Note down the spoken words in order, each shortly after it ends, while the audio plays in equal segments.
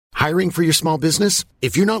Hiring for your small business?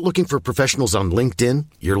 If you're not looking for professionals on LinkedIn,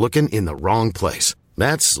 you're looking in the wrong place.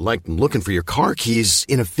 That's like looking for your car keys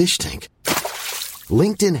in a fish tank.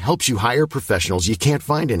 LinkedIn helps you hire professionals you can't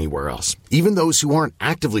find anywhere else, even those who aren't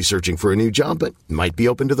actively searching for a new job but might be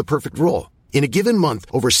open to the perfect role. In a given month,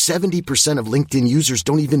 over 70% of LinkedIn users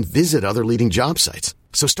don't even visit other leading job sites.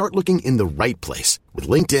 So start looking in the right place. With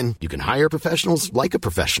LinkedIn, you can hire professionals like a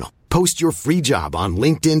professional. Post your free job on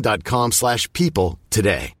linkedin.com/people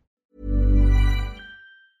today.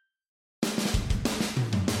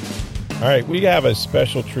 All right, we have a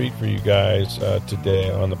special treat for you guys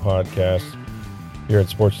today on the podcast here at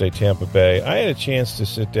Sports Day Tampa Bay. I had a chance to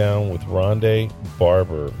sit down with Ronde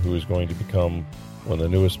Barber, who is going to become one of the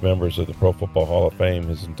newest members of the Pro Football Hall of Fame.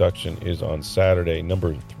 His induction is on Saturday,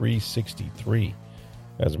 number 363.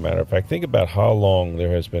 As a matter of fact, think about how long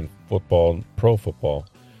there has been football, pro football,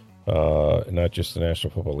 not just the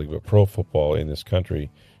National Football League, but pro football in this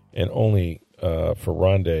country. And only for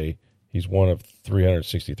Ronde, he's one of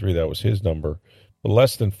 363. That was his number. But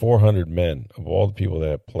less than 400 men of all the people that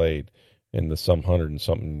have played in the some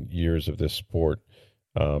 100-and-something years of this sport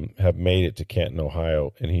have made it to Canton,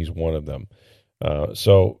 Ohio, and he's one of them.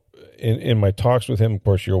 So in my talks with him, of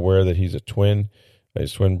course, you're aware that he's a twin.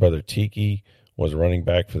 His twin brother, Tiki, was a running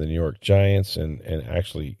back for the New York Giants. And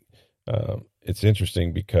actually, it's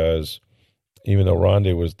interesting because even though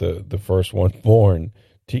Ronde was the first one born,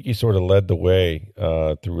 Tiki sort of led the way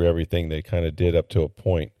through everything they kind of did up to a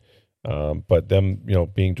point. But them,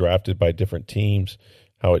 being drafted by different teams,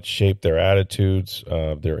 how it shaped their attitudes,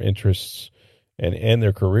 their interests, and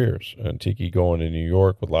their careers. And Tiki going to New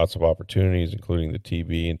York with lots of opportunities, including the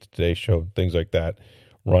TV and Today Show, things like that.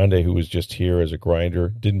 Ronde, who was just here as a grinder,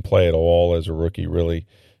 didn't play at all as a rookie, really.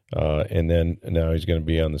 And then now he's going to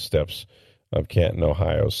be on the steps of Canton,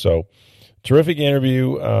 Ohio. So terrific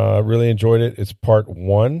interview. Really enjoyed it. It's part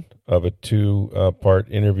one of a two-part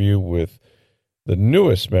interview with the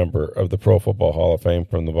newest member of the Pro Football Hall of Fame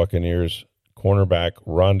from the Buccaneers, cornerback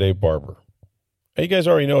Ronde Barber. You guys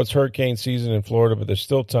already know it's hurricane season in Florida, but there's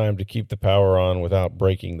still time to keep the power on without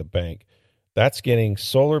breaking the bank. That's getting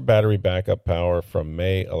solar battery backup power from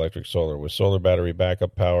May Electric Solar. With solar battery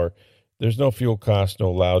backup power, there's no fuel cost,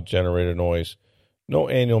 no loud generator noise, no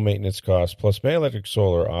annual maintenance costs. Plus, May Electric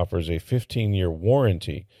Solar offers a 15-year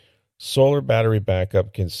warranty. Solar battery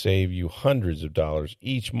backup can save you hundreds of dollars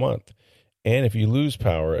each month. And if you lose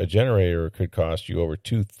power, a generator could cost you over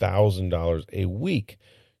 $2,000 a week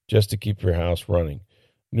just to keep your house running.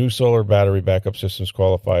 New solar battery backup systems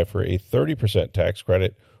qualify for a 30% tax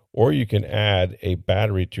credit, or you can add a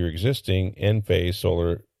battery to your existing Enphase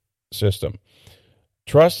solar system.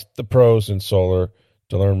 Trust the pros in solar.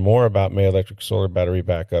 To learn more about May Electric Solar Battery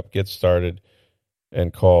Backup, get started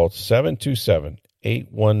and call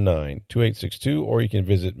 727-819-2862, or you can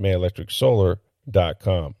visit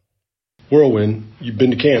mayelectricsolar.com. Whirlwind, you've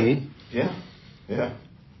been to Canton. Yeah.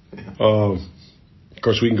 Of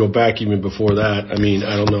course, we can go back even before that. I mean,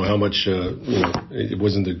 I don't know how much, it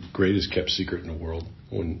wasn't the greatest kept secret in the world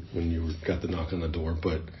when you got the knock on the door.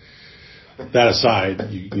 But that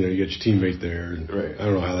aside, you got your teammate there. And right. I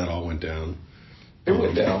don't know how that all went down. It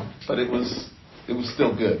went down, but it was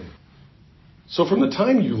still good. So from the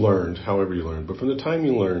time you learned, however you learned, but from the time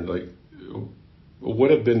you learned, like,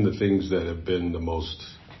 what have been the things that have been the most,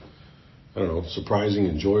 I don't know, surprising,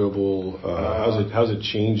 enjoyable? How's it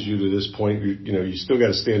changed you to this point? You still got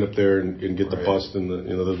to stand up there and get the bust, and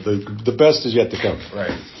the best is yet to come.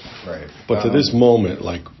 Right. But to this moment,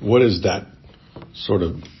 like, what is that sort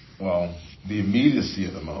of? Well, the immediacy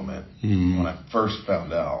of the moment when I first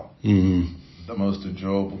found out, the most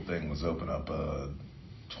enjoyable thing was open up a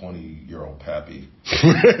 20-year-old pappy.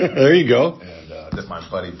 There you go. And that my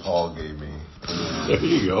buddy Paul gave me. There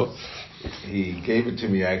you go. He gave it to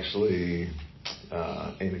me, actually,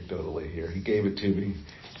 anecdotally here. He gave it to me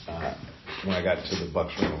when I got to the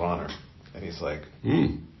Bucs Ring of Honor. And he's like,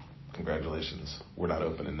 congratulations, we're not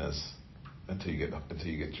opening this until you get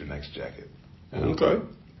your next jacket. And okay.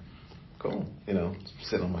 Cool.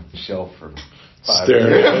 Sitting on my shelf for 5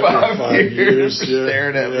 years.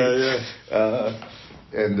 Staring at me.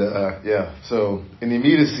 So in the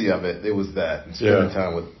immediacy of it, it was that. And spending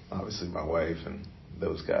time with, obviously, my wife and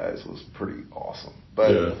those guys was pretty awesome.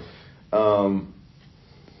 But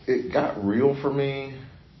it got real for me.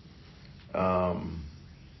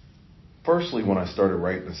 Firstly, when I started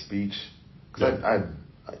writing a speech, because I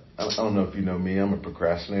don't know if you know me, I'm a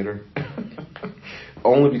procrastinator.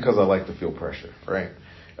 Only because I like to feel pressure, right?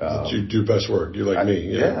 You do best work. You're like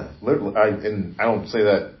me. Yeah, literally. I don't say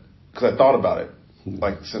that because I thought about it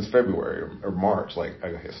like since February or March, like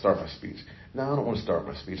I gotta start my speech. No, I don't want to start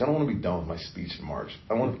my speech. I don't want to be done with my speech in March.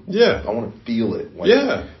 I want to feel it.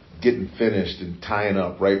 Like getting finished and tying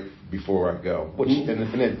up right before I go. Which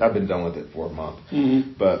and I've been done with it for a month.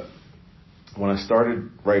 Mm-hmm. But when I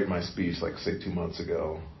started writing my speech, like say 2 months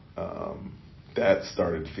ago, that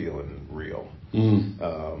started feeling real.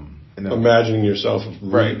 Mm. And imagining yourself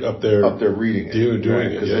up there reading it,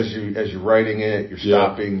 doing it. Because as you're writing it, you're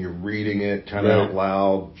stopping, you're reading it, kind of out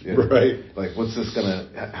loud. Like, what's this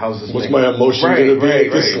how's this? What's my emotion gonna be?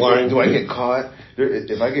 This line. Do I get caught?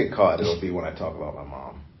 If I get caught, it'll be when I talk about my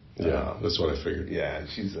mom. Yeah, that's what I figured. Yeah,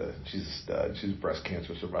 she's a stud. She's a breast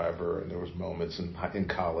cancer survivor, and there was moments in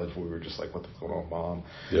college where we were just like, "What the fuck, on, mom?"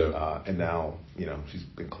 Yeah. And now, she's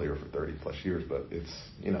been clear for 30 plus years, but it's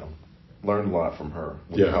learned a lot from her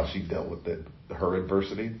with how she dealt with her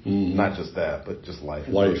adversity. Mm-hmm. Not just that, but just life.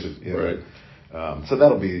 Right. So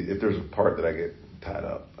that'll be, if there's a part that I get tied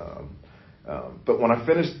up. But when I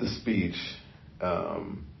finished the speech,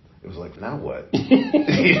 it was like, now what?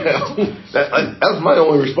 That was my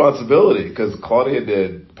only responsibility, because Claudia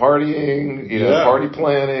did partying, party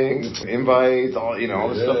planning, invites, all the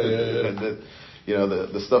stuff that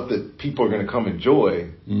the stuff that people are going to come enjoy.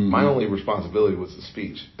 Mm-hmm. My only responsibility was the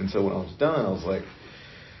speech. And so when I was done, I was like,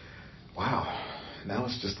 wow, now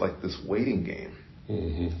it's just like this waiting game.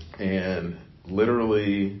 Mm-hmm. And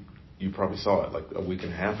literally, you probably saw it like a week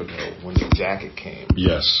and a half ago when the jacket came.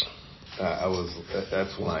 Yes.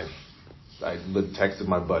 That's when I texted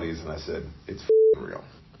my buddies and I said, it's real.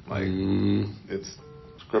 Like, it's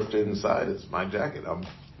scripted inside. It's my jacket.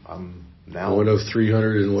 I'm now 1 of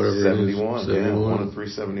 300 and whatever 71, it is. 71. 1 of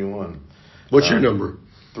 371. What's your number?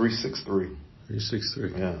 363.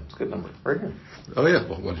 363. Yeah, it's a good number. Right here. Oh, yeah.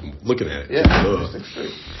 Well, I'm looking at it. Yeah,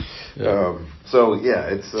 363. Yeah. So, yeah,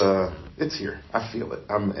 it's here. I feel it.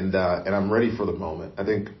 And I'm ready for the moment. I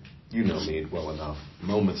think you know me well enough.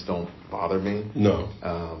 Moments don't bother me. No.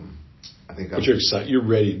 I think but you're excited. You're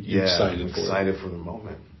ready. You're excited for the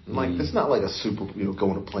moment. Like, it's not like a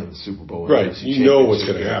going to play in the Super Bowl. Right. You know what's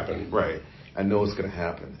going to happen. Right. I know it's going to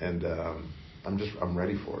happen. And I'm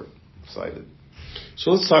ready for it. Excited.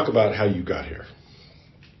 So let's talk about how you got here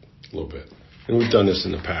a little bit. And we've done this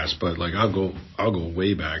in the past, but like I'll go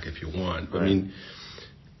way back if you want. Right. I mean,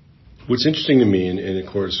 what's interesting to me, and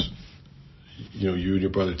of course, you and your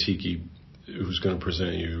brother Tiki, who's going to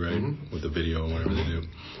present you, right, with the video and whatever they do.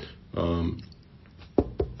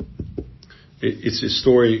 It's a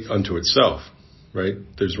story unto itself, right?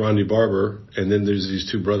 There's Ronde Barber, and then there's these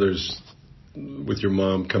two brothers with your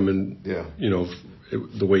mom coming,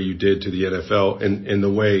 the way you did to the NFL, and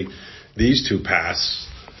the way these two paths,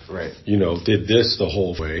 right? Did this the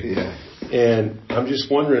whole way. Yeah. And I'm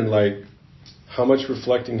just wondering, like, how much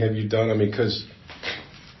reflecting have you done? I mean, because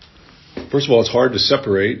first of all, it's hard to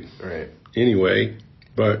separate, right? Anyway,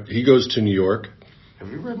 but he goes to New York. Have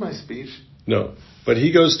you read my speech? No. But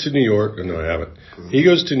he goes to New York. No, I haven't. He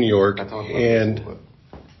goes to New York, and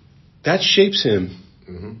that shapes him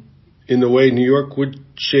in the way New York would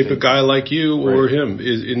shape a guy like you or him.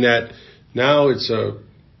 In that now it's a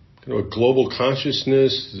global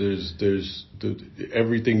consciousness. There's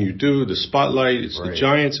everything you do, the spotlight. It's the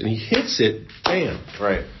Giants, and he hits it. Bam.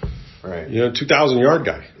 Right. 2,000-yard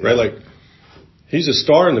guy. Yeah. Right. Like, he's a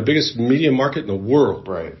star in the biggest media market in the world.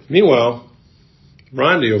 Right. Meanwhile,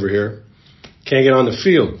 Ronde over here can't get on the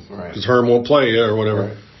field because Herm won't play or whatever.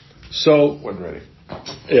 Right. So wasn't ready.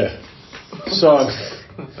 Yeah. So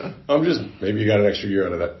I'm just, maybe you got an extra year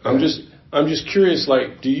out of that. I'm just curious.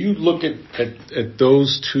 Like, do you look at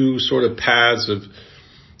those two sort of paths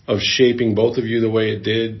of shaping both of you the way it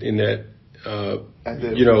did in that I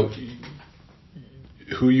did.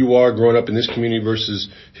 Who you are growing up in this community versus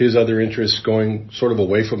his other interests going sort of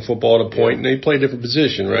away from football at a point, and they play a different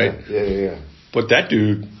position, right? Yeah. But that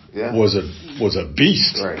dude was a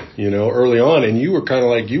beast, right? Early on, and you were kind of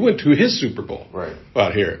like, you went to his Super Bowl, right,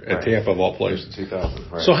 out here at Tampa of all places,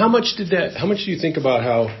 2000. Right. So how much do you think about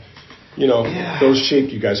how, those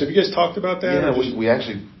shaped you guys? Have you guys talked about that? Yeah, we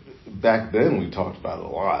actually back then we talked about it a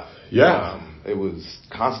lot. Yeah, it was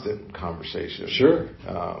constant conversation. Sure,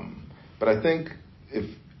 but I think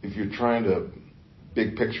if you're trying to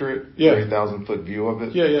big picture it, 30,000-foot view of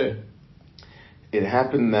it, it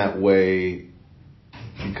happened that way.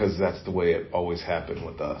 Because that's the way it always happened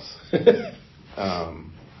with us.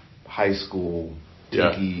 High school,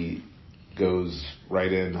 Tiki goes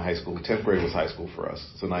right into high school. 10th grade was high school for us.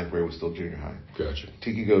 So 9th grade was still junior high. Gotcha.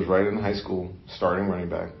 Tiki goes right into high school, starting running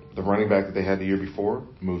back. The running back that they had the year before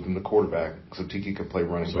moved him to quarterback so Tiki could play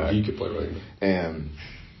running back. So he could play running back. And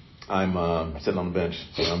I'm sitting on the bench,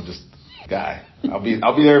 so I'm just a guy. I'll be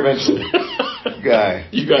there eventually. guy.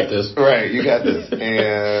 You got this. Right, you got this.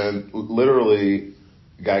 And literally,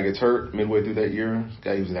 guy gets hurt midway through that year.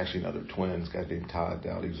 Guy, he was actually another twin. This guy named Todd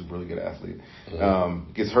Dowd. He was a really good athlete.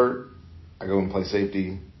 Gets hurt. I go and play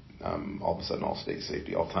safety. All of a sudden, all state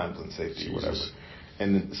safety, all Timeland safety, Jesus. whatever.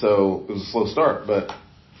 And so it was a slow start, but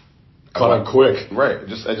Caught up quick. Right.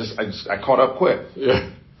 I caught up quick.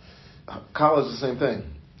 Yeah. College, the same thing.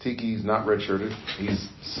 Tiki's not redshirted. He's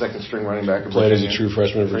second string running back. Played as a true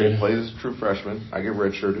freshman at Virginia. Played as a true freshman. I get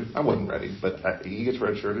redshirted. I wasn't ready, but he gets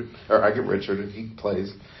redshirted. Or I get redshirted. He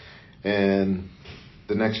plays. And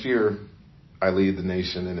the next year, I lead the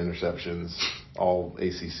nation in interceptions. All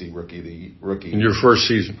ACC rookie. In your first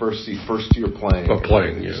season. First year playing.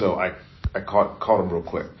 Playing, yeah. So I caught him real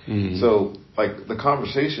quick. Mm-hmm. So, like, the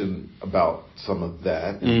conversation about some of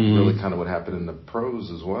that, and really kind of what happened in the pros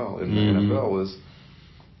as well, in the NFL, was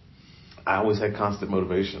I always had constant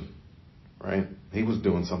motivation, right? He was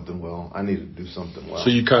doing something well. I needed to do something well.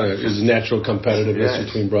 So you kind of, is natural competitiveness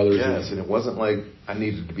between brothers? Yes, and it wasn't like I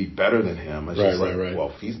needed to be better than him. It's just like,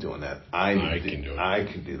 well, if he's doing that, I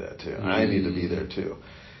can do that too. I need to be there too.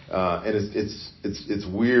 And it's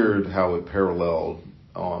weird how it paralleled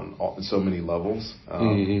on so many levels.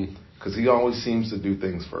 Because he always seems to do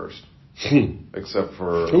things first. Except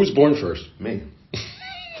for... Who was born first? Me.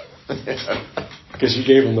 Because you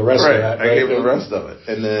gave him the rest of that, right? I gave him the rest of it.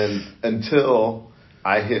 And then until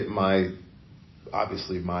I hit my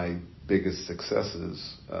biggest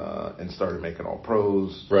successes and started making all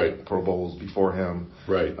pros, Pro Bowls before him.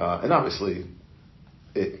 Right. And obviously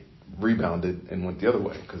it rebounded and went the other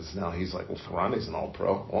way because now he's like, well, Ronde's an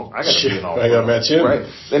all-pro. Well, I got to be an all-pro. I got to match him. Right.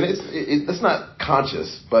 And it's not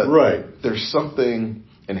conscious, but there's something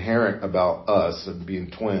inherent about us and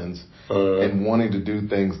being twins and wanting to do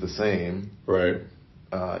things the same. Right.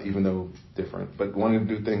 Even though different, but wanting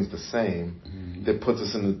to do things the same that puts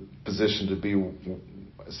us in the position to be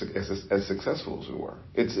as successful as we were.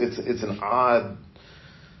 It's an odd,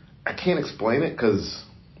 I can't explain it because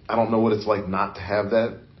I don't know what it's like not to have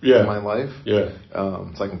that in my life. Yeah.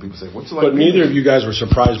 It's like when people say, what's it like? But neither of you guys were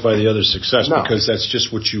surprised by the other's success because that's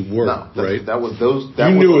just what you were, right?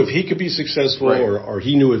 You knew if he could be successful or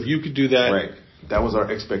he knew if you could do that. Right. That was our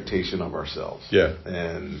expectation of ourselves. Yeah.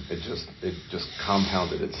 And it just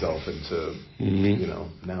compounded itself into,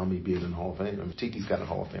 now me being in the Hall of Fame. I mean, Tiki's got a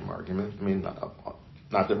Hall of Fame argument. I mean,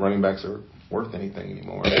 not that running backs are worth anything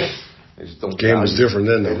anymore. They just don't Game was different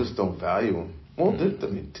then, though. They just don't value them. Well,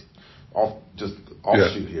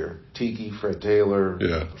 offshoot here. Tiki, Fred Taylor,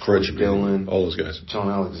 Fred Dillon, all those guys. John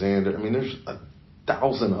Alexander. I mean, there's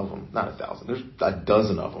 1,000 of them. Not 1,000. There's a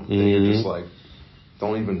dozen of them. And you're just like,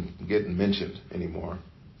 don't even get mentioned anymore.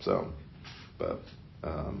 So, but,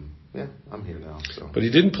 I'm here now. So. But he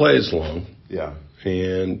didn't play as long. Yeah.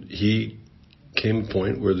 And he came a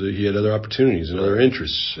point where he had other opportunities and other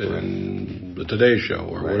interests in the Today Show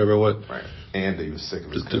or whatever it was. Right. And he was sick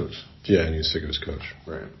of his coach. Yeah, and he was sick of his coach.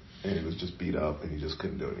 Right. And he was just beat up and he just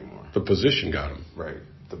couldn't do it anymore. The position got him. Right.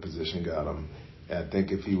 The position got him. And I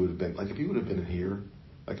think if he would have been in here,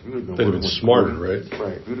 like if he would have been they'd have been smarter, right?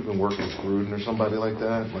 Right. If he would have been working with Gruden or somebody like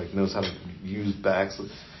that, like knows how to use backs,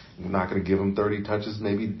 we're not going to give him 30 touches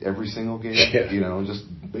maybe every single game. Yeah. Just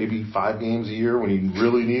maybe 5 games a year when you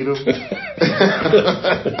really need him.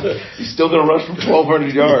 He's still going to rush for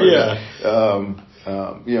 1,200 yards.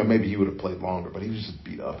 Yeah. Maybe he would have played longer, but he was just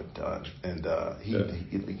beat up and done. And he,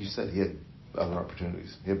 like you said, he had other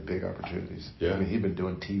opportunities. He had big opportunities. Yeah. I mean, he'd been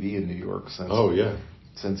doing TV in New York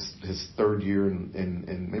since his third year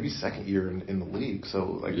and maybe second year in the league.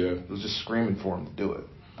 So it was just screaming for him to do it.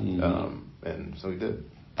 And so he did.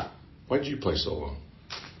 Why did you play so long?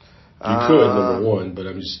 You could, number one, but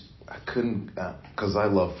I couldn't because I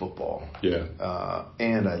love football. Yeah.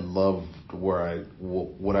 And I loved what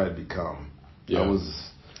I had become. Yeah.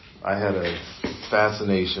 I had a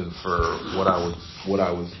fascination for what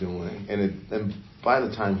I was doing, and by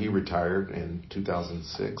the time he retired in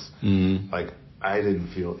 2006, I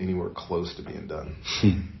didn't feel anywhere close to being done,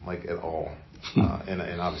 at all.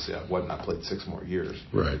 And obviously I played 6 more years.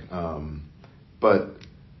 Right. But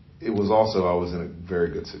it was also I was in a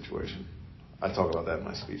very good situation. I talk about that in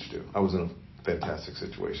my speech too. I was in a fantastic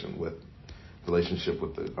situation with relationship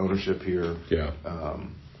with the ownership here. Yeah.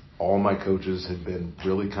 All my coaches had been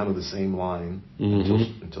really kind of the same line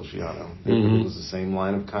until Shiano. It was the same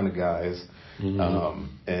line of kind of guys.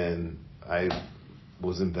 And I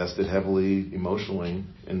was invested heavily emotionally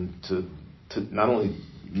into not only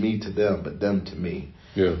me to them, but them to me.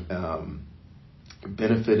 Yeah.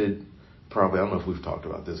 Benefited probably, I don't know if we've talked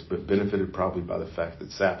about this, but benefited probably by the fact that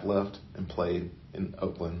Sapp left and played in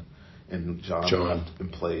Oakland and John left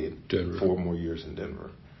and played Denver. 4 more years in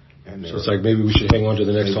Denver. And so it's like maybe we should hang on to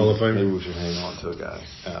the next Hall of Famer? Maybe we should hang on to a guy.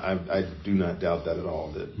 I do not doubt that at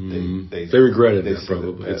all. That they regretted that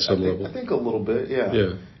probably at some level. I think a little bit, yeah.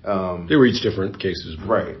 Yeah. They were each different cases.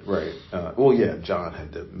 Right. Well, yeah, John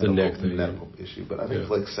had the medical issue, but I think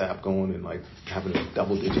like Sapp going and like having a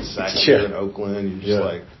double-digit sack here in Oakland, you're just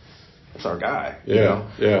like, that's our guy. You know?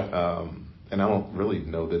 Yeah. And I don't really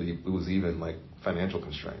know that it was even like financial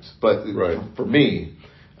constraints. But for me,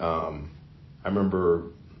 I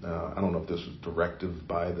remember. I don't know if this was directive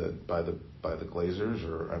by the Glazers,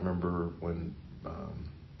 or I remember when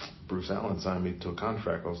Bruce Allen signed me to a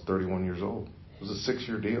contract. I was 31 years old. It was a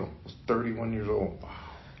 6-year deal. I was 31 years old.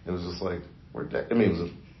 It was just like, it was a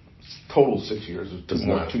total 6 years. It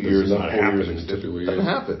was 2 years, not 4 years. It doesn't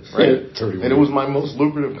happen, right? And it was my most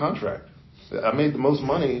lucrative contract. I made the most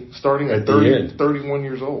money starting at 31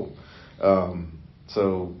 years old.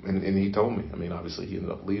 So, and he told me, I mean, obviously he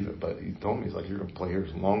ended up leaving, but he told me, he's like, you're going to play here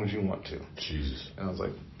as long as you want to. Jesus. And I was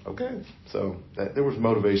like, okay. So there was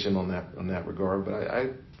motivation on that regard, but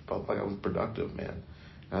I felt like I was productive, man.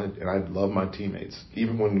 And I loved my teammates,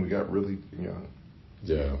 even when we got really young.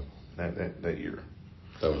 Yeah. That year.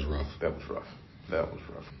 That was rough. That was rough.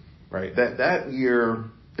 Right. That year,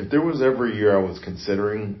 if there was ever a year I was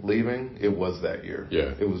considering leaving, it was that year.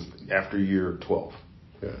 Yeah. It was after year 12.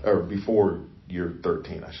 Yeah. Or before year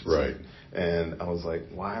 13, I should say. Right. And I was like,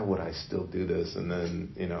 why would I still do this? And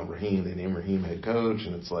then, they named Raheem head coach,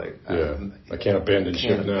 and it's like, I can't abandon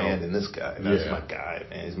ship now. I can't abandon this guy. And that's my guy,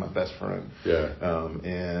 man. He's my best friend. Yeah.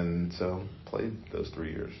 And so played those 3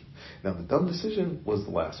 years. Now, the dumb decision was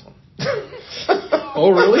the last one.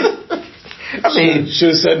 Oh, really? I mean,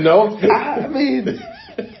 should have said no.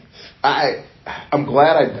 I'm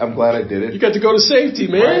glad I did it. You got to go to safety,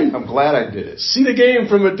 man. Right? I'm glad I did it. See the game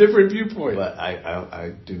from a different viewpoint. But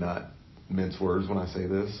I do not mince words when I say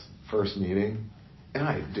this. First meeting, and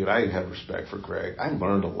I have respect for Greg. I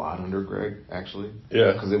learned a lot under Greg, actually.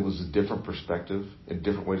 Yeah. Because it was a different perspective, a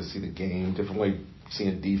different way to see the game, different way of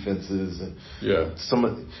seeing defenses, and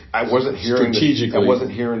I wasn't hearing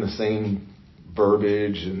the same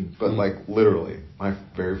verbiage, but like literally my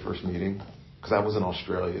very first meeting, because I was in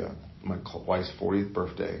Australia. My wife's 40th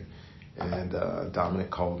birthday, and Dominic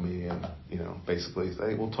called me and, basically said,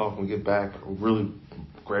 hey, we'll talk when we get back.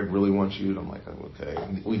 Greg really wants you. And I'm like, okay,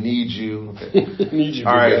 we need you. Okay. Need you.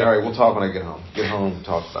 All right, we'll talk when I get home. Get home,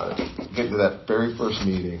 talk about it. Get to that very first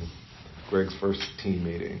meeting, Greg's first team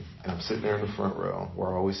meeting, and I'm sitting there in the front row where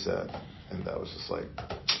I always sat, and I was just like,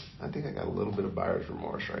 I think I got a little bit of buyer's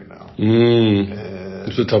remorse right now.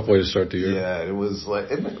 It's a tough way to start the year. Yeah, it was like,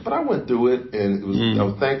 but I went through it, and it was. I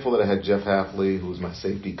was thankful that I had Jeff Hafley, who was my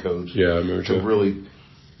safety coach, I remember to really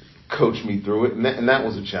coach me through it, and that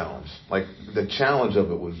was a challenge. Like the challenge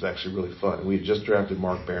of it was actually really fun. We had just drafted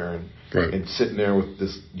Mark Barron, and sitting there with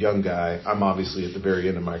this young guy. I'm obviously at the very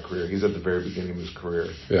end of my career. He's at the very beginning of his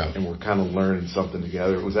career, and we're kind of learning something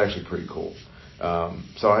together. It was actually pretty cool.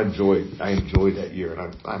 So I enjoyed that year,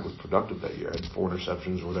 and I was productive that year. I had 4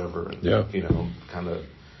 interceptions or whatever, and kind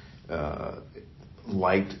of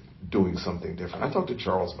liked doing something different. I talked to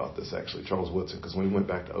Charles about this, actually, Charles Woodson, because when he went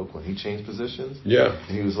back to Oakland, he changed positions. Yeah.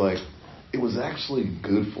 And he was like, it was actually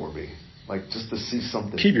good for me, like just to see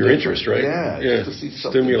something. Keep your interest, right? Yeah, just to see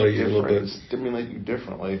something stimulate you a little bit. Stimulate you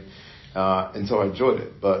differently. And so I enjoyed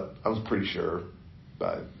it, but I was pretty sure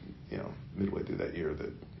by, midway through that year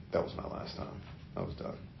that was my last time. I was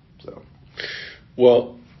done. So.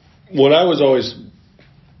 Well, what I was always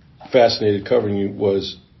fascinated covering you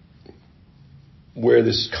was where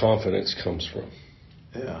this confidence comes from.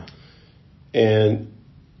 Yeah. And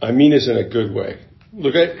I mean this in a good way.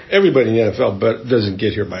 Look, everybody in the NFL doesn't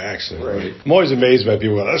get here by accident, right? I'm always amazed by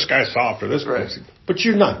people, this guy's soft or this guy's... But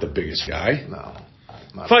you're not the biggest guy. No.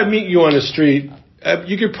 If I meet you on the street,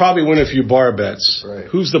 you could probably win a few bar bets. Right.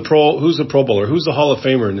 Who's the Pro Bowler? Who's the Hall of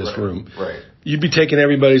Famer in this room? Right. You'd be taking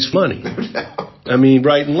everybody's money. I mean,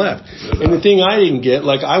 right and left. And the thing I didn't get,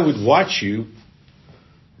 like I would watch you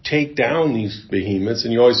take down these behemoths,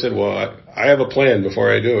 and you always said, well, I have a plan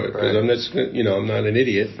before I do it, because I'm not an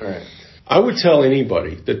idiot. Right. I would tell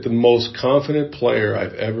anybody that the most confident player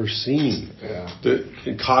I've ever seen,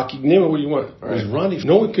 the cocky, name it what you want, was Ronde.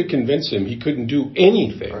 No one could convince him he couldn't do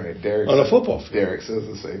anything on a football field. Derek says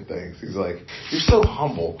the same things. He's like, you're so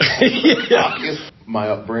humble. My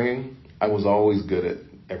upbringing, I was always good at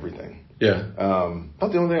everything. Yeah.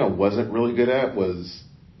 But the only thing I wasn't really good at was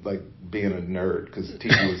like being a nerd, because Tiki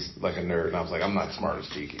was like a nerd, and I was like, I'm not as smart as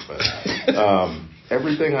Tiki, but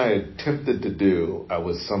everything I attempted to do, I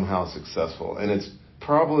was somehow successful, and it's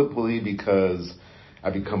probably because I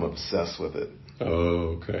become obsessed with it.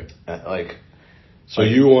 Oh, okay. Like So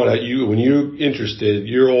you want to, when you're interested,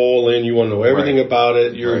 you're all in. You want to know everything about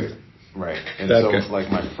it. You're right. And so, like,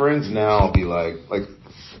 my friends now be like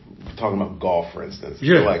talking about golf, for instance.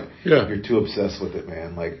 Yeah. They're like, you're too obsessed with it,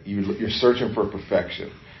 man. Like, you're searching for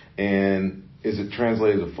perfection. And as it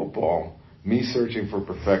translated to football, me searching for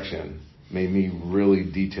perfection made me really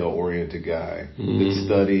detail-oriented guy that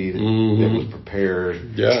studied, that was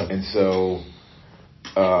prepared. Yeah. And so,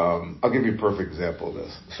 I'll give you a perfect example of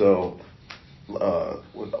this. So,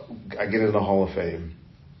 I get into the Hall of Fame,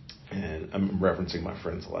 and I'm referencing my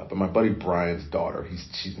friends a lot, but my buddy Brian's daughter,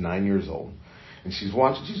 she's 9 years old, and she's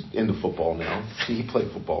into football now. He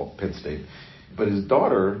played football at Penn State, but his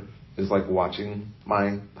daughter is like watching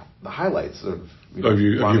the highlights of you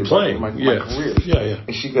playing my career. Yeah.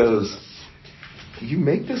 And she goes, "You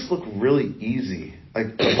make this look really easy.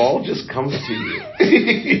 Like, the ball just comes to you."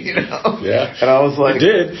 You know? Yeah. And I was like, it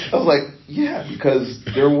did. I was like, yeah, because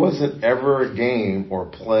there wasn't ever a game or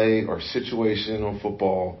play or situation on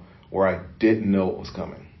football where I didn't know what was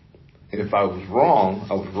coming. And if I was wrong,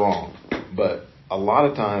 I was wrong. But a lot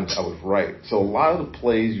of times I was right. So a lot of the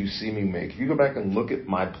plays you see me make, if you go back and look at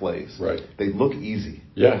my plays, they look easy.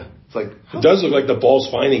 Yeah. It's like, it does look like the ball's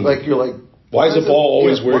finding like you're like, why is the ball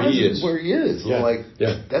always where he is? Where he is. Yeah. I'm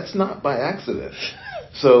like, that's not by accident.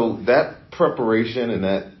 So that preparation and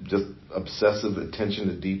that just obsessive attention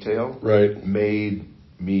to detail made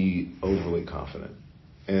me overly confident.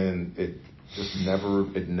 And it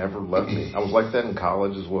never left me. I was like that in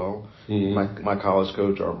college as well. My college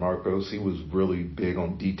coach, Art Marcos, he was really big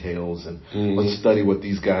on details and let's study what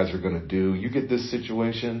these guys are going to do. You get this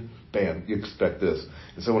situation, bam, you expect this.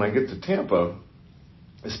 And so when I get to Tampa,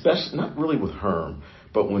 especially not really with Herm,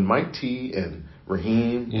 but when Mike T and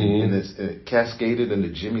Raheem and it cascaded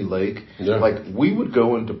into Jimmy Lake, like we would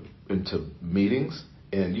go into meetings,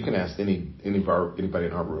 and you can ask anybody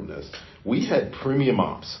in our room this. We had premium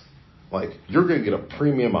ops. Like, you're going to get a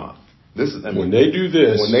premium op. When they do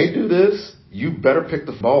this, you better pick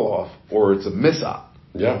the ball off or it's a miss op.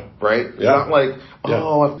 Yeah. Right? It's not like,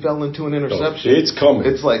 I fell into an interception. No, it's coming.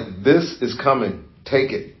 It's like, this is coming.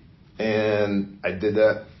 Take it. And I did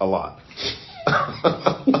that a lot.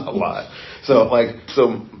 A lot.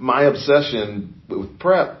 So my obsession with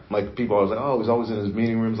prep, like people always like, he's always in his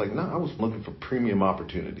meeting rooms. Like, no, I was looking for premium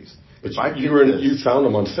opportunities. But you found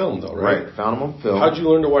them on film, though, right? Right, found them on film. How'd you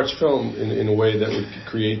learn to watch film in a way that would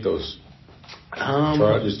create those?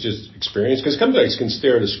 Just experience? Because some guys can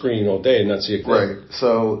stare at a screen all day and not see a clip. Right.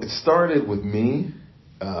 So it started with me,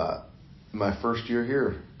 my first year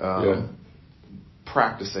here,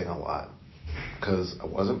 practicing a lot because I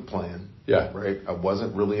wasn't playing. Yeah. Right. I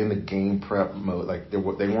wasn't really in the game prep mode. Like they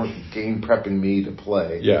weren't game prepping me to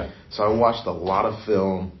play. Yeah. So I watched a lot of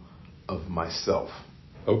film of myself.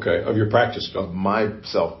 Okay, of your practice film. Of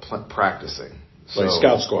myself practicing. Like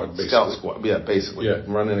Scout Squad, basically. Scout Squad, basically. Yeah.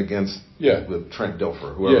 Running against with Trent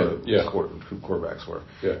Dilfer, whoever who quarterbacks were.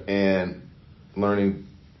 Yeah. And learning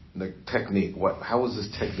the technique. How is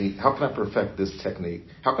this technique? How can I perfect this technique?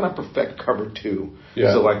 How can I perfect cover 2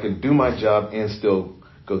 so I can do my job and still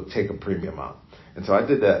go take a premium out? And so I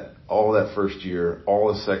did that all that first year,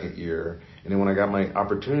 all the second year. And then when I got my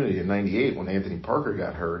opportunity in '98 when Anthony Parker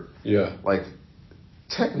got hurt, like,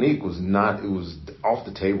 technique was off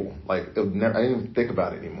the table. Like, I didn't even think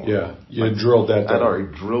about it anymore. Yeah, you had drilled that down. I'd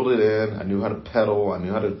already drilled it in. I knew how to pedal. I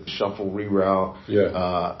knew how to shuffle, reroute. Yeah.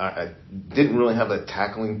 I didn't really have that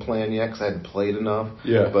tackling plan yet because I hadn't played enough.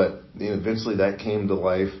 Yeah. But eventually that came to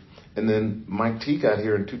life. And then Mike T got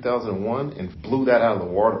here in 2001 and blew that out of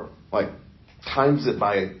the water. Like, times it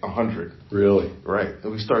by 100. Really? Right.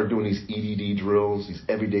 And we started doing these EDD drills, these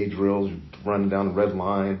everyday drills, running down the red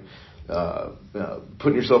line.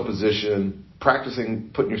 Putting yourself in position, practicing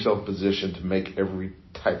putting yourself in position to make every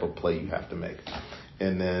type of play you have to make.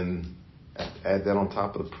 And then add that on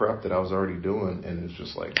top of the prep that I was already doing, and it's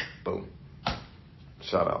just like, boom,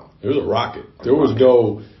 shot out. It was a rocket. There was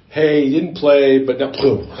no, hey, you didn't play, but now,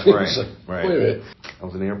 boom. Right. Wait a minute. I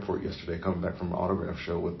was in the airport yesterday coming back from an autograph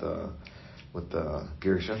show with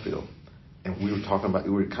Gary Sheffield. And we were talking about, we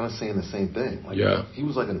were kind of saying the same thing. Like, he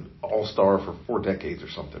was like an all-star for 4 decades or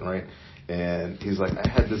something, right? And he's like, I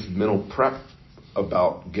had this mental prep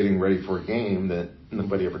about getting ready for a game that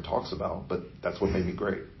nobody ever talks about, but that's what made me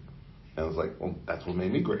great. And I was like, well, that's what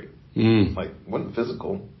made me great. Like, wasn't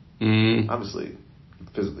physical. Obviously,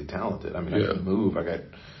 physically talented. I mean, I could move. I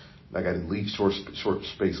got elite short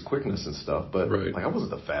space quickness and stuff, but like, I wasn't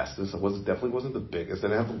the fastest. Definitely wasn't the biggest. I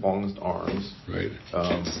didn't have the longest arms. Right.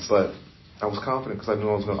 But I was confident because I knew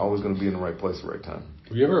I was always going to be in the right place at the right time.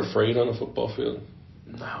 Were you ever afraid on a football field?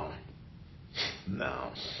 No. I'm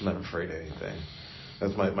not afraid of anything.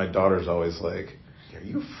 That's my daughter's always like, "Are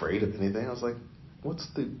you afraid of anything?" I was like, "What's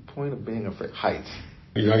the point of being afraid? Heights."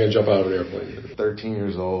 You're not going to jump out of an airplane. 13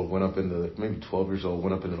 years old, maybe 12 years old,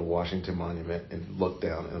 went up into the Washington Monument and looked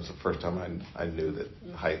down. And it was the first time I knew that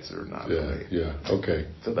heights are not for me. Yeah, okay.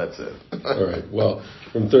 So that's it. All right. Well,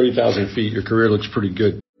 from 30,000 feet, your career looks pretty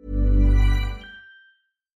good.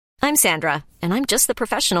 I'm Sandra, and I'm just the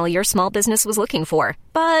professional your small business was looking for.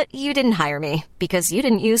 But you didn't hire me because you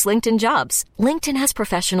didn't use LinkedIn Jobs. LinkedIn has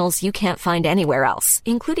professionals you can't find anywhere else,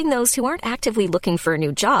 including those who aren't actively looking for a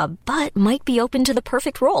new job, but might be open to the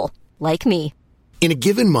perfect role, like me. In a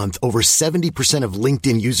given month, over 70% of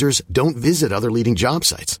LinkedIn users don't visit other leading job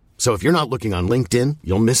sites. So if you're not looking on LinkedIn,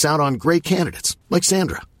 you'll miss out on great candidates like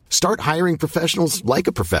Sandra. Start hiring professionals like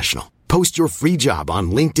a professional. Post your free job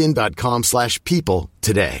on linkedin.com/people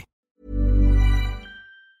today.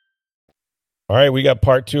 All right, we got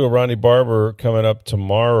part 2 of Ronde Barber coming up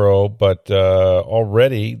tomorrow, but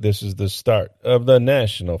already this is the start of the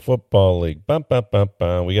National Football League. Bum, bum, bum,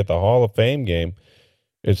 bum. We got the Hall of Fame game.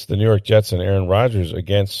 It's the New York Jets and Aaron Rodgers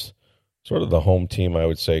against sort of the home team, I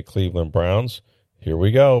would say, Cleveland Browns. Here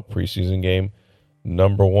we go, preseason game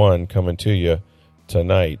number 1 coming to you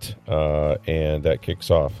tonight, and that kicks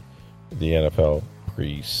off the NFL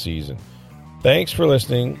preseason. Thanks for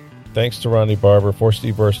listening. Thanks to Ronde Barber. For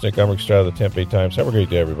Steve Versnick, I'm Rick Stroud of the Tampa Bay Times. Have a great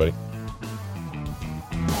day, everybody.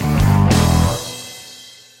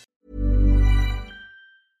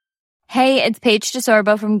 Hey, it's Paige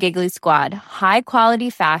DeSorbo from Giggly Squad. High quality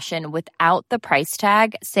fashion without the price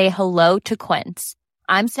tag. Say hello to Quince.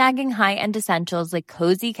 I'm snagging high-end essentials like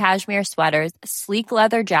cozy cashmere sweaters, sleek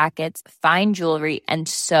leather jackets, fine jewelry, and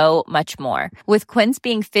so much more. With Quince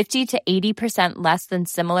being 50 to 80% less than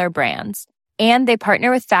similar brands. And they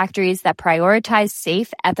partner with factories that prioritize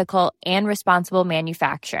safe, ethical, and responsible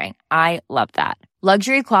manufacturing. I love that.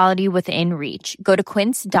 Luxury quality within reach. Go to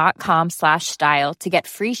quince.com/style to get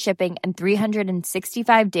free shipping and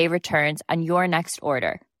 365-day returns on your next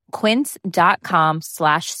order.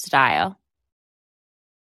 Quince.com/style.